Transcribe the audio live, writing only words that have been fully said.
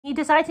He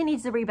decides he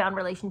needs a rebound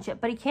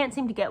relationship, but he can't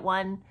seem to get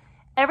one.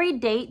 Every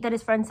date that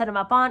his friend set him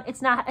up on,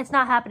 it's not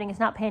happening. It's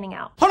not panning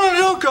out. Oh, no,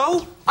 don't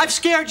go. I've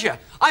scared you.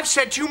 I've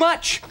said too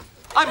much.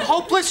 I'm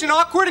hopeless and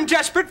awkward and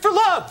desperate for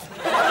love.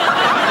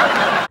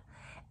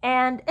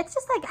 And it's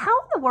just like, how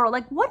in the world,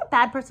 like, what a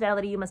bad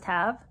personality you must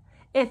have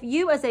if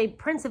you as a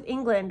Prince of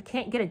England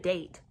can't get a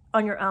date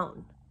on your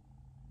own.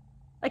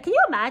 Like, can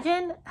you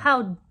imagine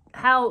how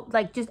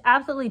like just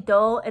absolutely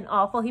dull and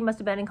awful he must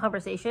have been in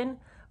conversation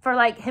for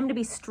like him to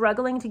be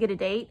struggling to get a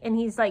date, and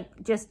he's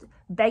like just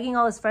begging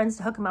all his friends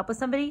to hook him up with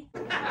somebody?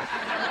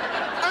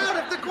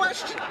 Out of the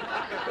question.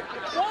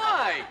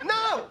 Why?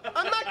 No,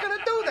 I'm not gonna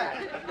do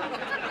that.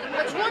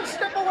 That's one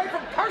step away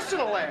from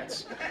personal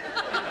ads.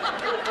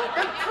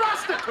 And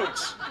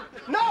prostitutes.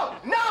 No,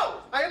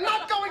 I am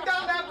not going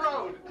down that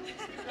road.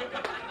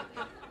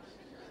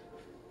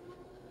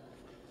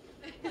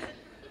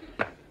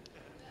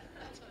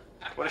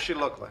 What does she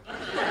look like?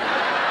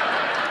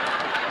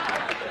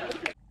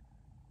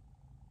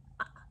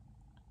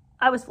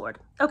 I was floored.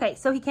 Okay,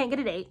 so he can't get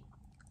a date.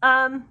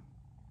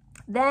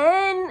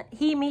 Then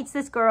he meets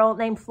this girl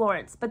named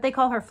Florence, but they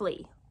call her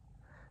Flea.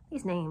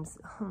 These names.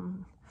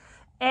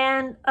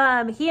 And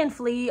he and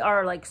Flea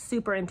are like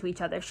super into each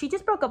other. She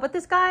just broke up with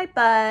this guy,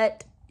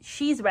 but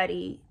she's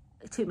ready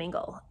to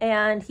mingle,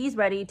 and he's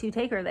ready to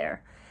take her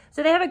there.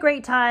 So they have a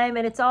great time,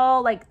 and it's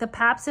all like the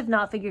paps have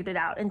not figured it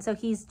out. And so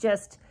he's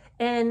just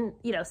in,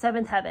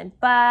 seventh heaven,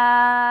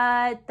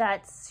 but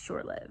that's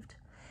short-lived.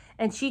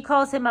 And she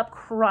calls him up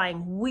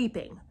crying,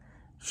 weeping.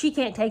 She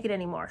can't take it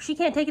anymore. She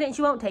can't take it and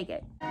she won't take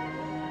it.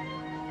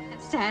 I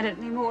can't stand it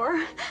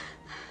anymore.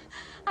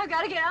 I've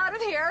got to get out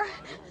of here.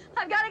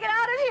 I've got to get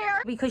out of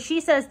here. Because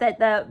she says that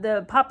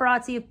the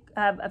paparazzi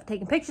have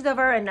taken pictures of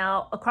her, and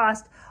now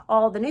across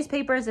all the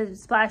newspapers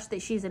is splashed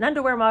that she's an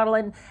underwear model.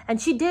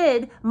 And she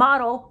did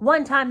model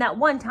that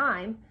one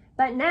time,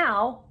 but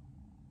now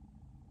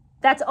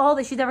that's all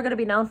that she's ever going to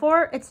be known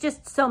for. It's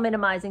just so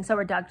minimizing, so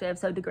reductive,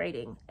 so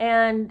degrading.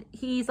 And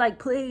he's like,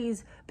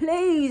 please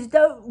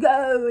don't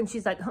go. And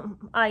she's like,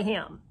 I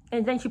am.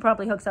 And then she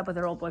probably hooks up with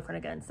her old boyfriend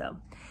again. So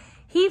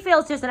he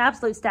feels just an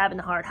absolute stab in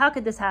the heart. How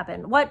could this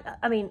happen?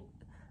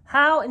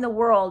 How in the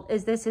world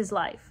is this his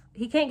life?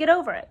 He can't get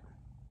over it.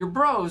 Your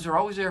bros are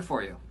always there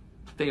for you.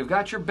 They have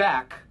got your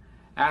back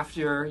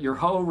after your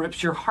hoe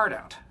rips your heart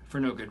out for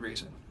no good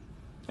reason.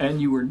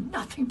 And you were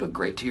nothing but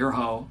great to your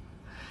hoe.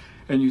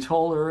 And you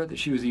told her that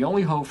she was the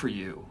only hoe for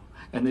you,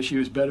 and that she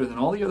was better than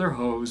all the other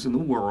hoes in the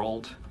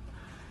world.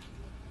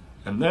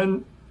 And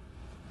then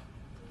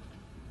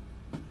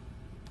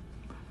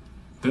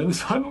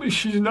suddenly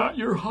she's not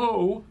your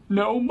hoe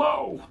no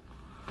mo.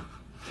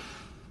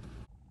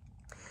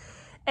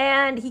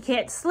 And he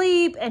can't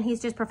sleep, and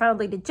he's just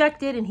profoundly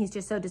dejected, and he's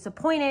just so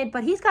disappointed,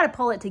 but he's got to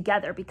pull it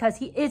together because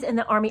he is in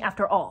the army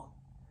after all.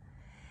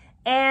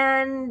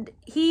 And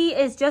he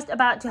is just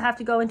about to have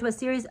to go into a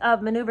series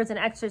of maneuvers and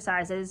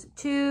exercises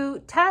to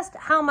test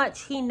how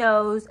much he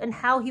knows and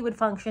how he would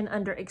function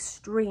under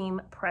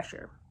extreme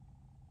pressure.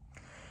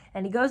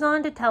 And he goes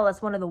on to tell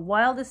us one of the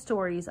wildest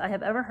stories I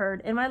have ever heard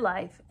in my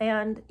life.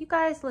 And you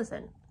guys,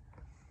 listen,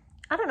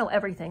 I don't know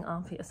everything,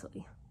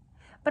 obviously,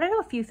 but I know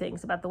a few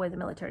things about the way the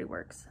military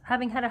works,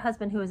 having had a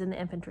husband who was in the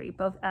infantry,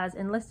 both as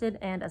enlisted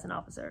and as an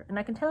officer. And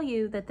I can tell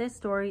you that this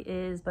story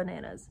is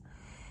bananas.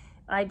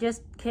 I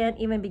just can't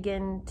even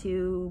begin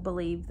to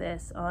believe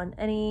this on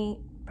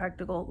any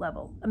practical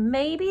level.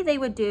 Maybe they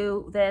would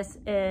do this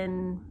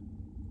in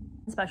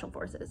Special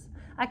Forces.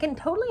 I can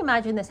totally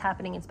imagine this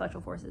happening in Special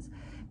Forces.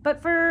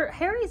 But for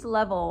Harry's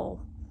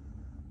level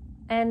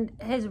and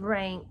his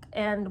rank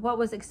and what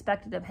was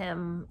expected of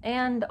him,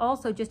 and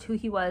also just who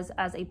he was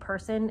as a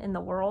person in the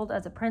world,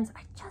 as a prince,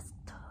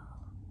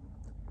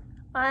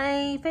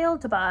 I failed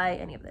to buy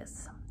any of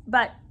this.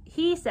 But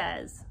he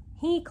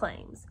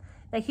claims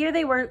that here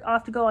they were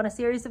off to go on a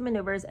series of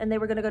maneuvers, and they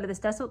were going to go to this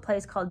desolate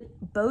place called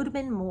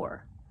Bodmin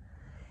Moor.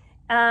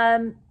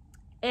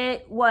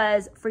 It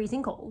was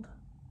freezing cold,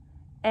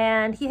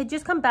 and he had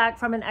just come back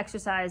from an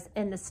exercise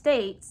in the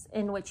States,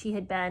 in which he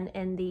had been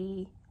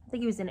I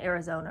think he was in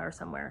Arizona or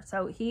somewhere.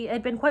 So he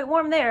had been quite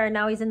warm there, and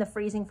now he's in the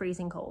freezing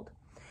cold.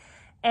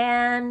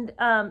 And,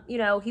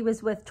 he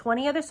was with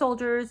 20 other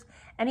soldiers,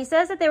 and he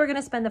says that they were going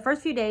to spend the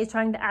first few days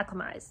trying to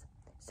acclimatize.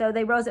 So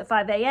they rose at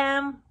 5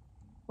 a.m.,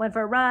 went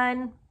for a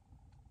run,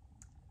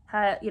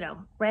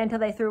 ran till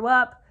they threw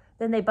up.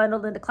 Then they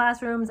bundled into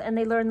classrooms, and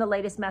they learned the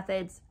latest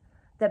methods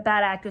that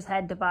bad actors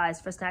had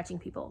devised for snatching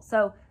people.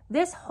 So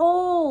this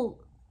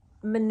whole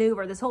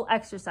maneuver, this whole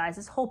exercise,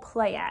 this whole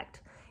play act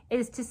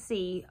is to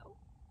see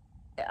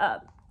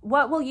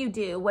what will you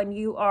do when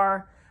you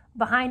are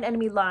behind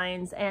enemy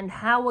lines, and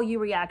how will you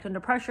react under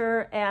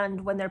pressure,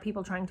 and when there are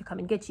people trying to come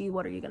and get you,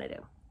 what are you going to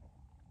do?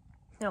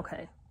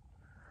 Okay.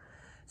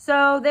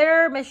 So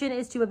their mission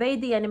is to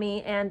evade the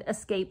enemy and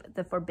escape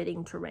the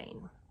forbidding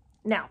terrain.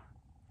 Now,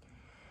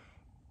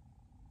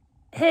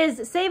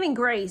 his saving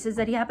grace is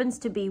that he happens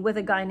to be with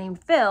a guy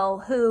named Phil,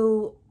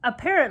 who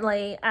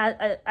apparently,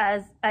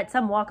 at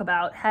some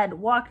walkabout, had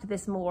walked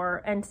this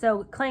moor, and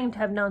so claimed to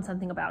have known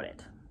something about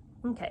it.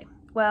 Okay,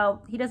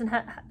 well, he doesn't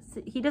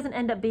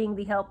end up being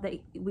the help that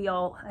we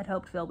all had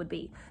hoped Phil would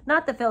be.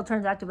 Not that Phil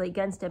turns actively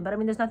against him, but I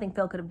mean, there's nothing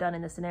Phil could have done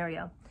in this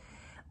scenario.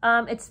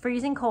 It's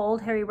freezing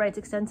cold. Harry writes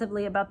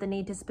extensively about the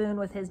need to spoon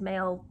with his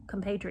male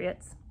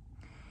compatriots.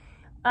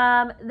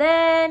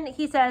 Then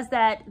he says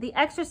that the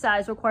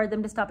exercise required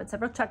them to stop at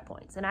several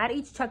checkpoints. And at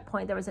each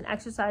checkpoint, there was an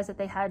exercise that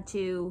they had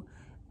to,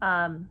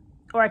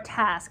 or a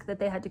task that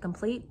they had to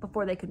complete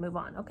before they could move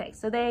on. Okay,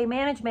 so they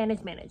manage.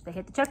 They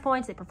hit the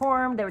checkpoints, they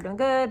performed, they were doing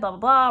good, blah, blah,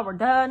 blah, we're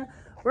done,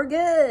 we're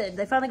good.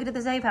 They finally get to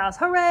the safe house.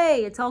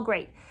 Hooray, it's all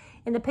great.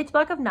 In the pitch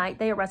black of night,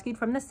 they are rescued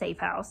from the safe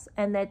house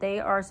and that they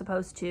are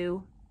supposed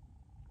to,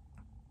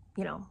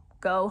 you know,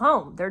 go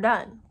home. They're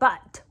done.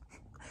 But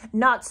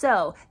not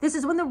so. This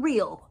is when the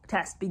real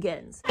test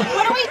begins.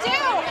 What do we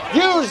do?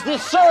 Use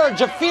this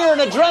surge of fear and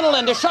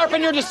adrenaline to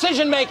sharpen your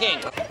decision making.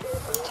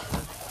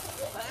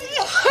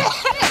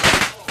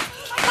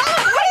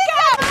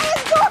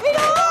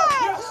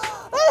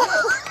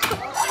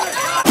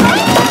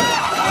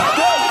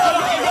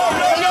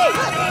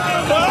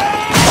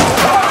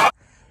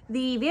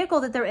 The vehicle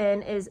that they're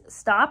in is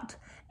stopped,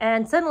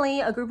 and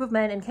suddenly a group of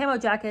men in camo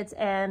jackets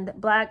and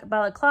black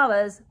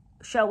balaclavas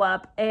show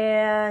up,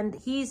 and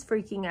he's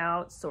freaking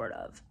out, sort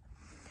of.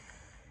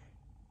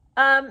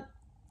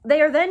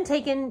 They are then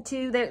taken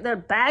to, their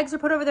bags are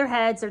put over their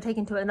heads, they're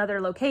taken to another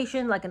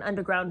location, like an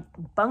underground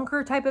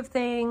bunker type of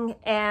thing,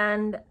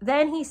 and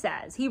then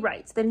he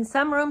writes that in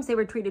some rooms they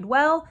were treated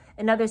well,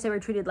 in others they were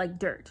treated like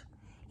dirt.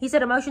 He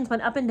said emotions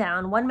went up and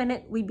down. 1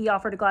 minute we'd be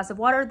offered a glass of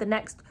water, the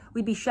next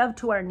we'd be shoved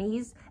to our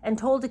knees and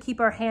told to keep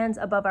our hands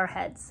above our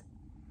heads.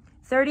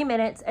 30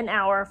 minutes, an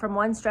hour, from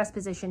one stress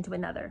position to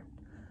another.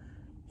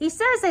 He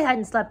says they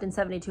hadn't slept in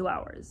 72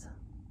 hours.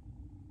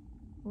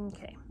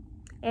 Okay.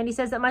 And he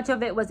says that much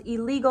of it was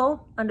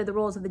illegal under the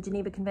rules of the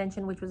Geneva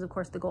Convention, which was, of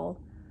course, the goal.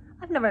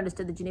 I've never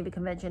understood the Geneva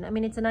Convention. I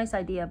mean, it's a nice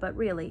idea, but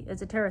really,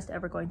 is a terrorist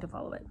ever going to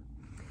follow it?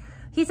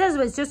 He says it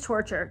was just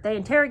torture. They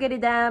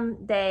interrogated them.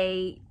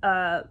 They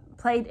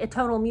played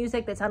atonal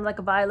music that sounded like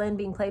a violin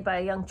being played by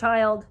a young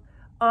child.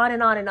 On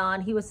and on and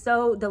on. He was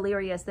so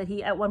delirious that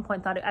he at one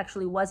point thought it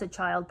actually was a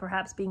child,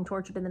 perhaps being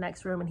tortured in the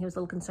next room, and he was a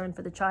little concerned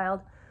for the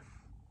child.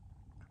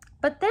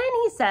 But then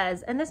he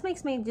says, and this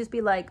makes me just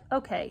be like,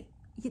 okay,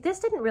 this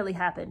didn't really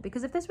happen,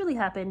 because if this really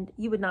happened,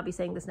 you would not be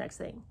saying this next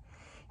thing.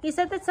 He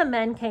said that some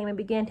men came and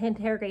began to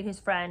interrogate his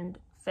friend,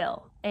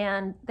 Phil,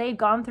 and they'd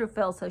gone through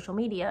Phil's social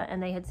media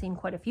and they had seen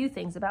quite a few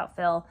things about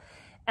Phil.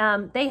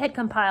 They had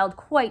compiled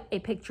quite a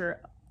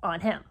picture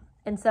on him.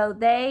 And so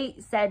they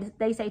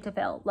say to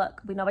Phil,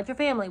 look, we know about your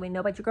family, we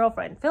know about your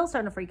girlfriend. Phil's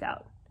starting to freak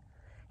out.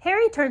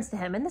 Harry turns to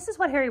him, and this is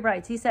what Harry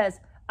writes. He says,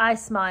 I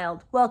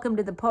smiled. Welcome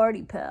to the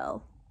party,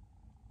 pal.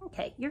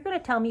 Okay, you're going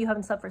to tell me you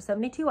haven't slept for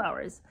 72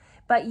 hours,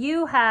 but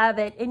you have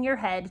it in your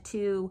head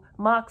to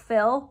mock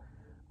Phil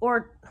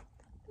or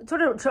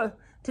sort of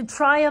to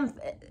triumph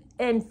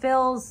in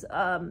Phil's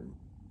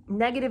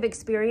negative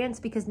experience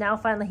because now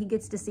finally he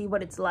gets to see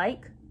what it's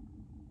like.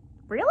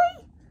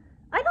 Really?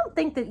 I don't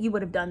think that you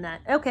would have done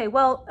that. Okay,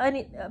 well,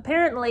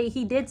 apparently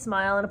he did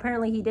smile, and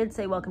apparently he did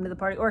say welcome to the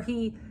party, or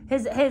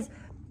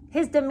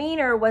his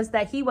demeanor was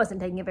that he wasn't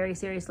taking it very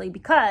seriously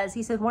because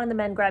he said one of the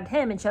men grabbed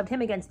him and shoved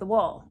him against the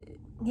wall.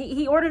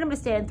 He ordered him to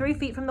stand 3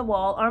 feet from the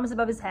wall, arms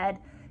above his head,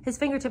 his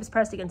fingertips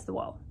pressed against the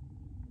wall.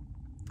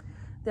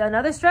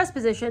 Another stress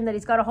position that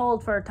he's got to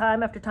hold for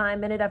time after time,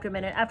 minute after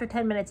minute. After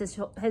 10 minutes,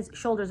 his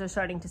shoulders are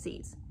starting to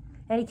seize.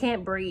 And he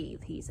can't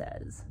breathe, he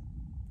says.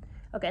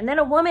 Okay, and then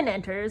a woman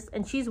enters,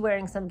 and she's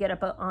wearing some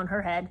get-up on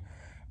her head.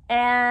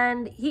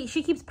 And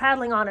she keeps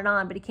paddling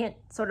on, but he can't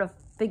sort of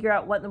figure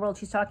out what in the world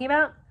she's talking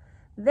about.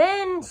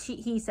 Then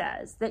he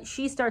says that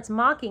she starts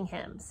mocking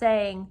him,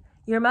 saying,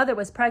 your mother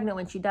was pregnant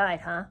when she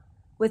died, huh?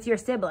 With your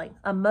sibling,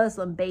 a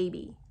Muslim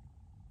baby.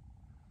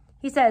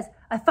 He says,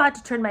 I fought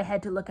to turn my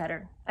head to look at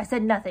her. I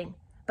said nothing,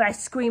 but I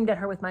screamed at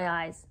her with my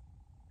eyes.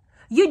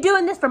 You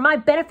doing this for my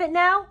benefit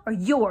now, or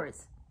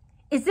yours?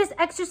 Is this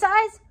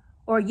exercise,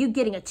 or are you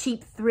getting a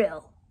cheap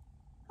thrill?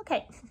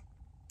 Okay,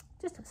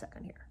 just a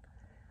second here.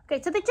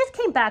 Okay, so they just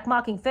came back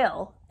mocking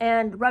Phil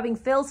and rubbing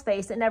Phil's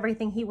face in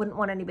everything he wouldn't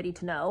want anybody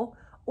to know,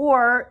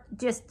 or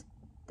just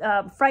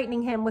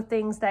frightening him with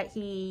things that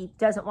he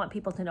doesn't want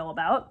people to know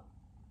about.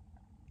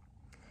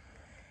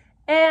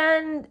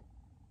 And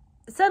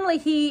suddenly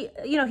he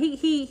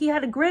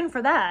had a grin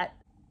for that.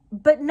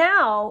 But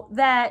now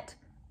that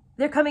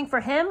they're coming for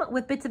him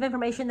with bits of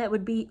information that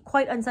would be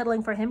quite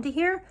unsettling for him to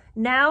hear,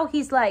 now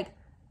he's like,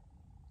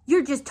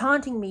 you're just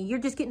taunting me. You're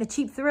just getting a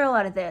cheap thrill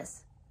out of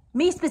this.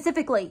 Me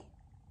specifically.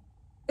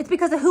 It's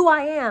because of who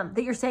I am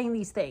that you're saying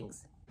these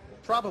things.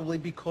 Probably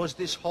because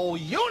this whole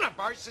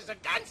universe is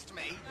against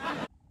me.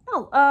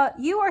 No,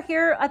 you are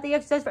here at the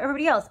exercise for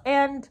everybody else.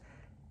 And,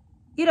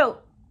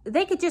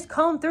 they could just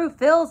comb through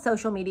Phil's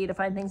social media to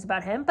find things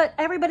about him, but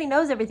everybody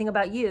knows everything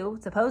about you,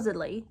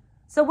 supposedly.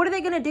 So what are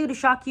they going to do to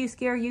shock you,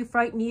 scare you,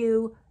 frighten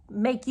you,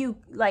 make you,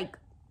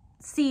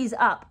 seize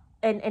up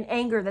and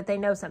anger that they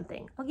know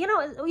something? You know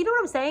what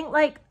I'm saying? You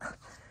always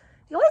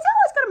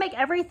got to make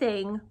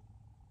everything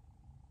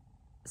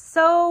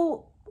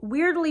so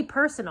weirdly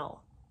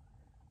personal.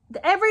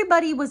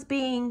 Everybody was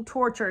being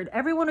tortured.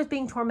 Everyone was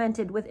being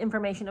tormented with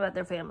information about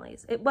their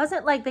families. It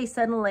wasn't like they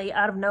suddenly,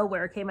 out of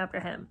nowhere, came after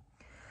him.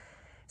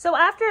 So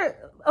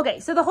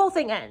so the whole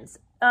thing ends.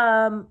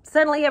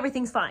 Suddenly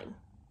everything's fine.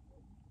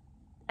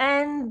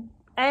 And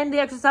the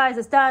exercise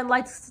is done.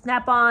 Lights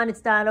snap on.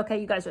 It's done. Okay,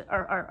 you guys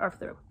are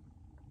through.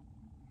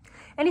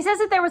 And he says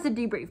that there was a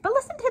debrief. But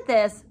listen to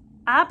this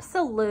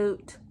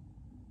absolute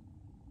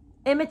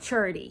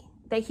immaturity.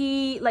 That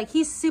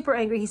he's super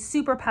angry, he's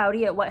super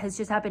pouty at what has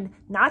just happened,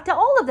 not to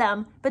all of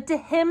them, but to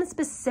him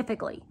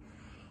specifically.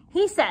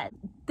 He said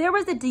there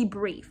was a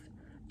debrief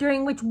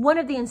during which one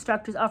of the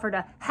instructors offered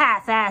a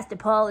half-assed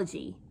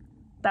apology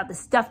about the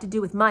stuff to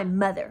do with my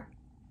mother.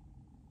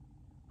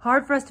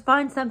 Hard for us to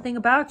find something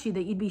about you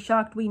that you'd be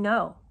shocked we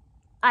know.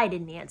 I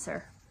didn't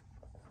answer.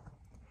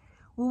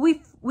 Well,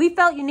 we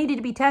felt you needed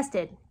to be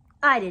tested.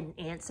 I didn't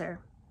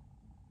answer.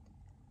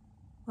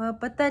 Well,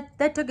 but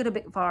that took it a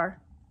bit far.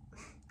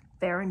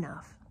 Fair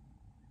enough.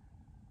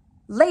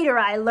 Later,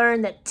 I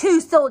learned that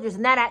 2 soldiers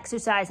in that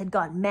exercise had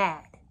gone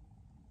mad.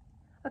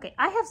 Okay,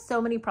 I have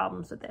so many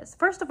problems with this.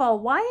 First of all,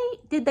 why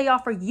did they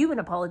offer you an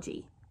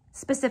apology,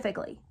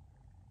 specifically?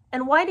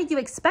 And why did you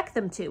expect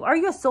them to? Are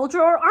you a soldier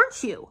or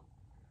aren't you?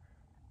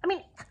 I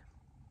mean,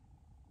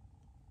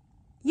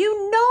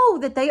 you know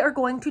that they are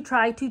going to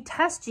try to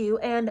test you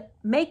and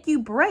make you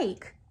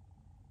break.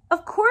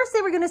 Of course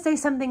they were going to say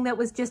something that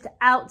was just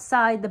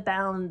outside the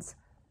bounds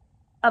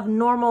of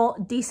normal,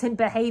 decent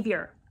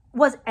behavior.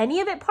 Was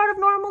any of it part of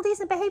normal,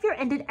 decent behavior?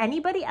 And did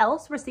anybody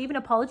else receive an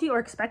apology or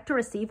expect to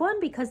receive one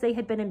because they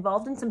had been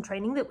involved in some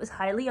training that was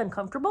highly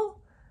uncomfortable?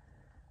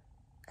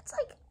 It's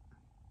like,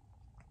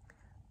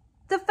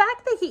 the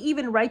fact that he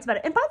even writes about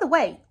it, and by the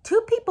way,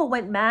 2 people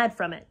went mad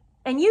from it,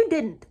 and you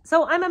didn't.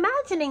 So I'm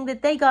imagining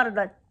that they got it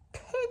a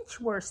tinge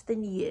worse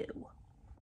than you.